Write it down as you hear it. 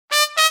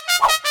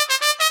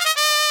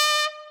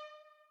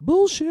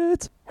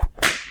Bullshit.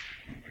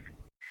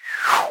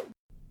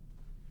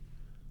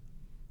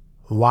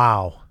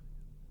 Wow.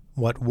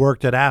 What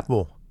worked at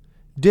Apple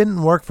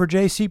didn't work for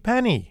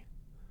JCPenney.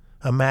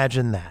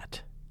 Imagine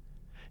that.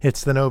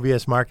 It's the No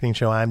BS Marketing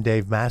Show. I'm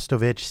Dave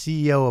Mastovich,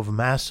 CEO of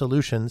Mass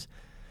Solutions,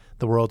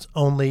 the world's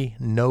only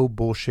no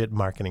bullshit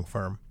marketing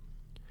firm.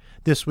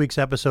 This week's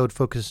episode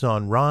focuses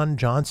on Ron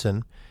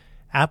Johnson,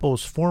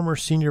 Apple's former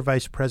senior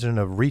vice president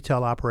of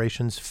retail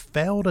operations'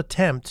 failed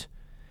attempt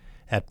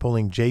at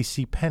pulling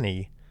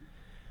JCPenney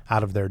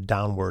out of their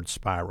downward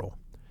spiral.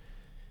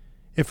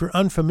 If you're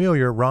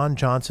unfamiliar, Ron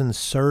Johnson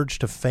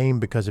surged to fame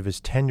because of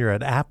his tenure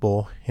at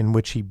Apple, in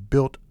which he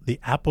built the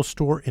Apple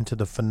Store into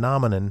the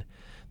phenomenon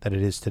that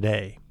it is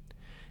today.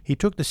 He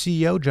took the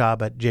CEO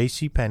job at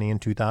JCPenney in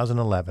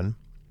 2011,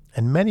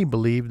 and many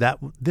believe that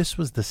this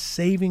was the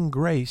saving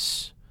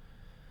grace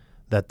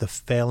that the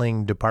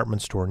failing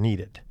department store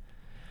needed.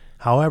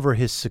 However,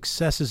 his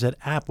successes at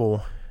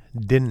Apple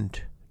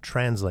didn't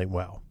translate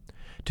well.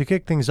 To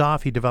kick things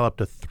off, he developed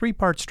a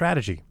three-part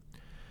strategy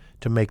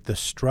to make the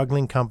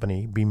struggling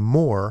company be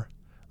more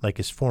like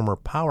his former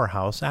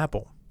powerhouse,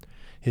 Apple.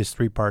 His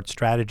three-part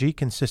strategy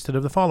consisted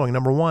of the following.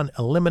 Number one,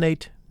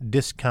 eliminate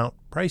discount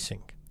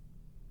pricing.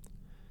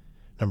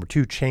 Number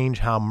two, change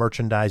how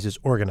merchandise is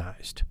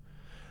organized.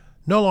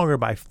 No longer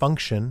by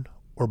function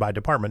or by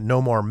department.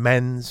 No more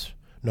men's,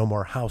 no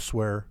more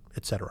houseware,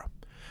 etc.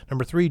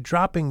 Number three,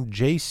 dropping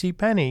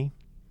JCPenney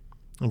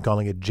and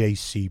calling it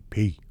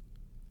JCP.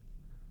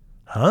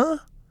 Huh?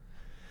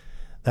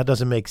 That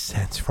doesn't make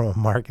sense from a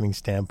marketing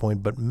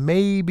standpoint, but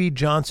maybe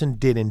Johnson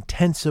did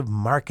intensive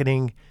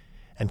marketing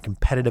and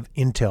competitive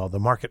intel, the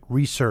market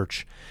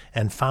research,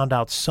 and found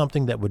out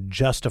something that would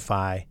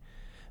justify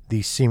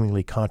these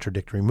seemingly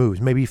contradictory moves.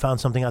 Maybe he found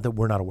something out that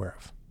we're not aware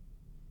of.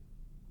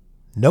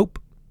 Nope.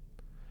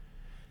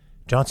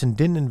 Johnson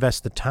didn't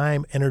invest the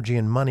time, energy,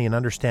 and money in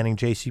understanding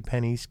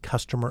JCPenney's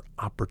customer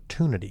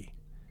opportunity.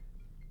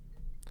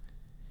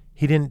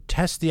 He didn't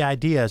test the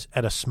ideas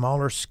at a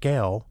smaller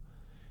scale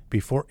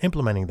before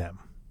implementing them.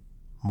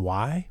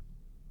 Why?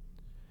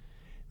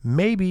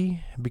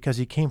 Maybe because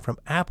he came from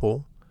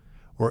Apple,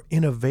 where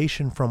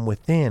innovation from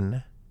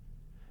within,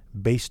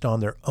 based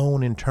on their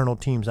own internal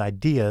team's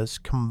ideas,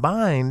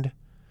 combined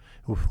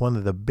with one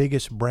of the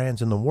biggest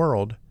brands in the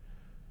world,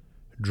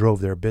 drove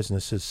their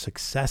business's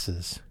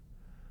successes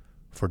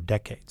for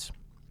decades.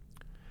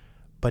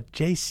 But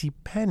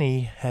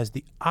JCPenney has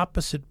the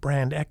opposite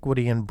brand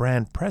equity and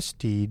brand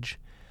prestige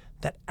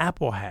that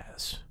Apple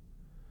has.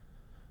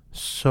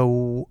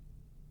 So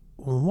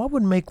what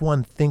would make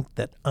one think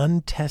that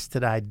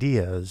untested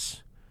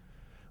ideas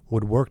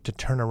would work to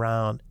turn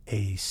around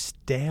a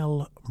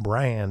stale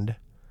brand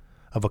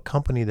of a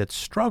company that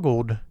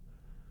struggled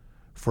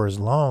for as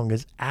long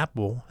as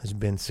Apple has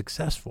been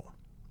successful?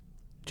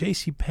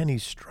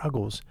 JCPenney's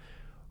struggles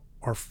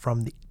are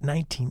from the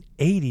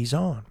 1980s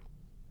on.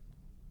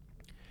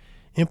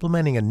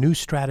 Implementing a new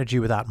strategy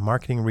without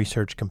marketing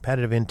research,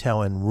 competitive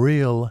intel, and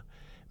real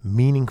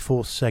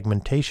meaningful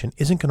segmentation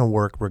isn't going to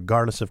work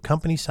regardless of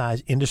company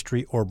size,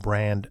 industry, or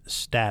brand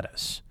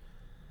status.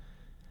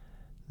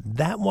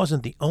 That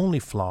wasn't the only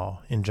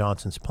flaw in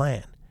Johnson's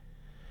plan.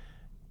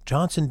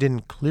 Johnson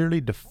didn't clearly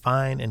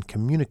define and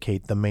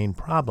communicate the main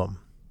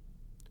problem,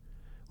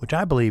 which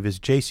I believe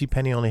is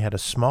JCPenney only had a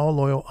small,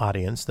 loyal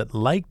audience that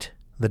liked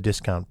the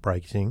discount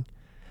pricing,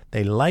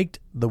 they liked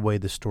the way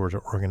the stores are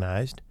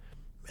organized,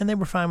 and they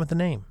were fine with the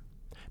name.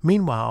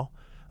 Meanwhile,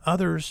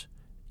 others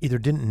either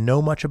didn't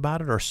know much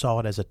about it or saw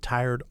it as a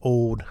tired,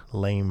 old,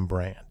 lame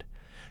brand.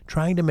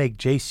 Trying to make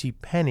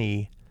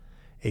JCPenney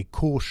a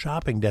cool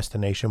shopping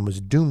destination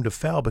was doomed to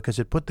fail because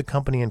it put the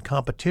company in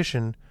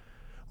competition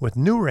with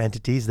newer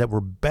entities that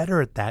were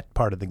better at that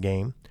part of the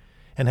game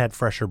and had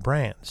fresher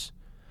brands.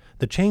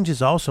 The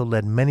changes also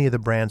led many of the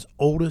brand's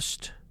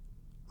oldest,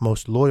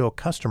 most loyal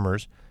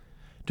customers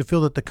to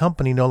feel that the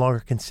company no longer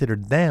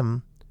considered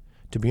them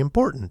to be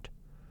important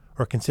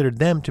or considered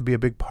them to be a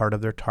big part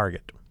of their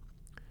target.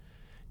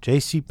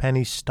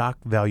 JCPenney's stock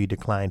value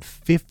declined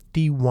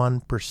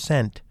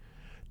 51%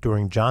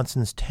 during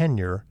Johnson's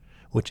tenure,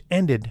 which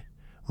ended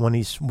when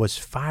he was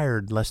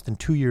fired less than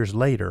 2 years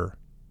later.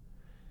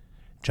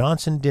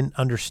 Johnson didn't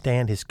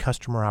understand his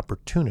customer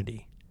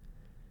opportunity.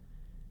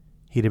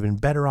 He'd have been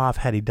better off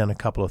had he done a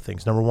couple of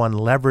things. Number one,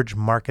 leverage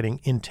marketing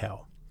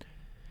intel.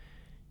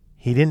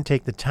 He didn't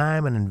take the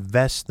time and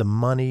invest the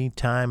money,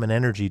 time, and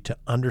energy to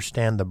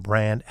understand the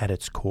brand at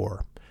its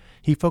core.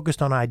 He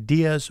focused on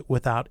ideas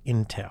without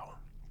intel.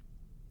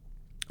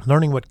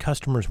 Learning what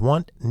customers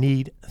want,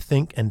 need,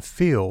 think, and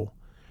feel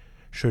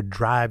should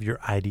drive your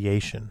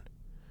ideation.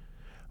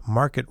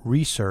 Market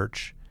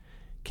research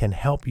can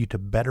help you to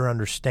better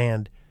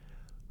understand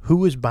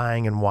who is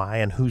buying and why,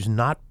 and who's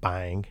not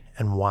buying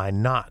and why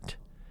not.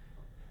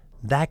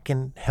 That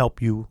can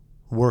help you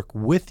work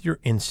with your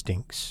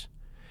instincts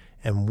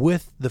and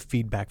with the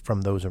feedback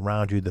from those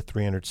around you, the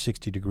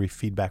 360-degree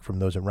feedback from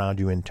those around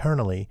you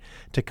internally,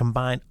 to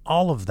combine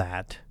all of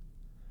that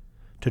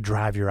to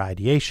drive your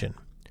ideation.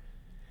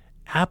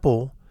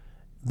 Apple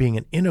being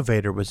an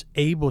innovator, was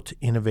able to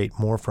innovate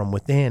more from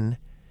within,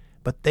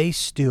 but they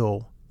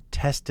still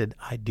tested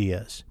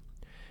ideas.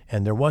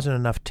 And there wasn't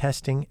enough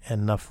testing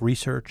and enough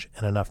research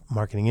and enough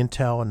marketing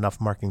intel, enough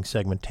marketing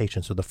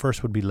segmentation. So the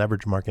first would be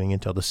leverage marketing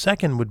intel. The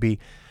second would be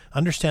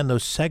understand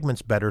those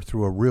segments better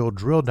through a real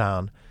drill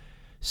down.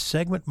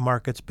 Segment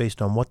markets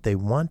based on what they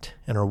want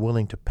and are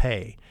willing to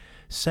pay.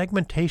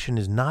 Segmentation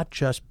is not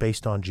just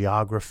based on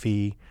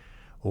geography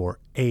or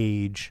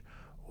age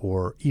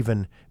or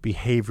even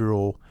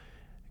behavioral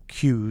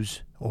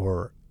cues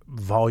or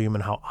volume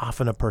and how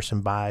often a person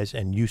buys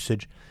and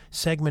usage.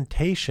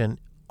 Segmentation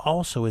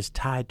also is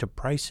tied to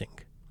pricing.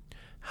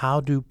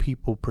 How do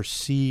people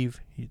perceive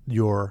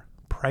your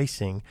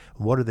pricing?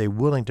 What are they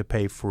willing to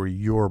pay for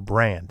your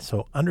brand?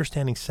 So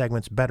understanding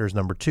segments better is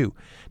number 2.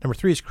 Number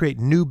 3 is create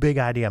new big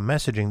idea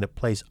messaging that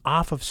plays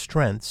off of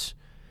strengths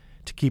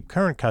to keep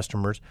current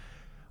customers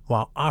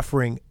while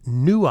offering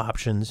new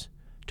options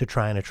to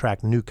try and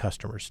attract new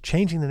customers.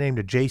 Changing the name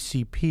to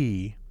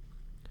JCP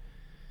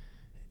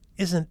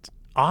isn't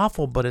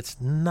awful, but it's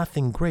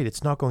nothing great.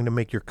 It's not going to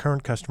make your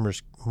current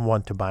customers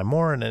want to buy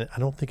more, and I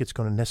don't think it's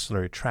going to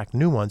necessarily attract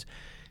new ones.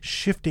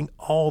 Shifting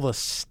all the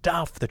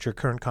stuff that your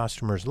current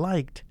customers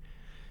liked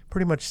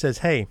pretty much says,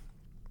 hey,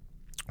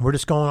 we're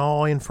just going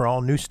all in for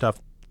all new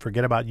stuff.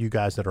 Forget about you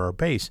guys that are our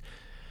base.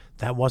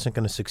 That wasn't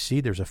going to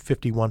succeed. There's a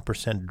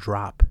 51%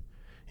 drop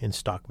in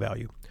stock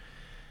value.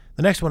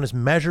 The next one is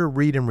measure,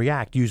 read, and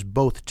react. Use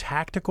both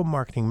tactical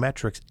marketing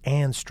metrics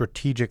and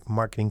strategic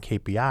marketing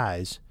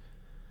KPIs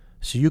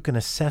so you can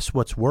assess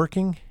what's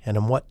working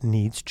and what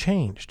needs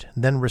changed.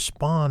 Then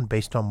respond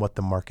based on what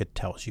the market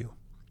tells you.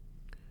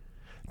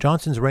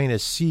 Johnson's reign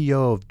as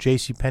CEO of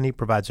JCPenney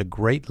provides a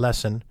great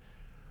lesson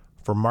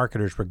for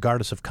marketers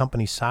regardless of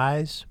company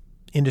size,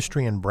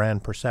 industry, and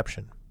brand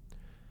perception.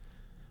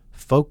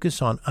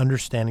 Focus on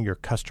understanding your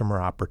customer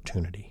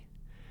opportunity.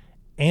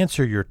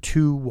 Answer your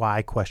 2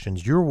 why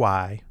questions, your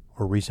why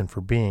or reason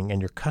for being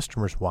and your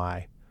customer's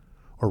why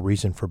or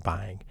reason for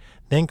buying.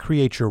 Then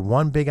create your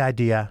one big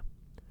idea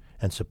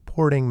and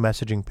supporting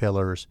messaging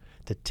pillars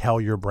that tell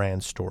your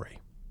brand story.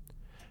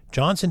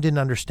 Johnson didn't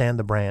understand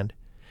the brand.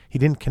 He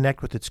didn't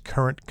connect with its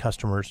current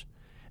customers,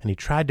 and he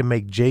tried to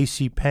make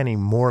JCPenney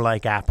more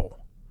like Apple,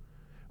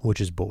 which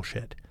is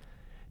bullshit.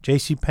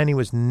 JCPenney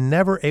was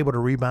never able to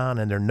rebound,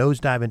 and their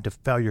nosedive into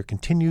failure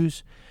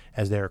continues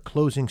as they are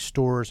closing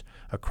stores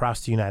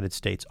across the United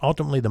States.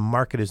 Ultimately, the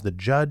market is the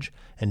judge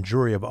and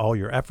jury of all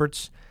your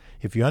efforts.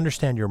 If you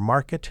understand your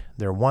market,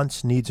 their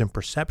wants, needs, and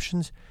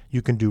perceptions,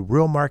 you can do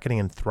real marketing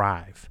and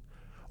thrive.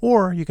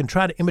 Or you can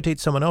try to imitate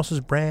someone else's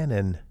brand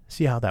and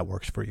see how that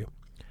works for you.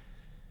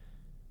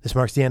 This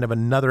marks the end of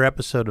another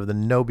episode of the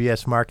No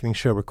BS Marketing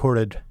Show,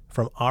 recorded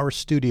from our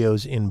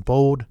studios in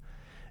bold,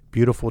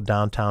 beautiful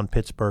downtown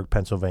Pittsburgh,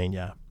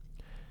 Pennsylvania.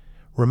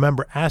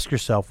 Remember, ask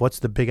yourself, what's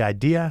the big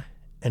idea,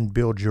 and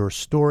build your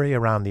story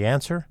around the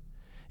answer.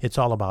 It's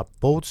all about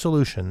bold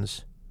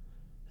solutions,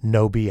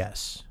 no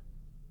BS.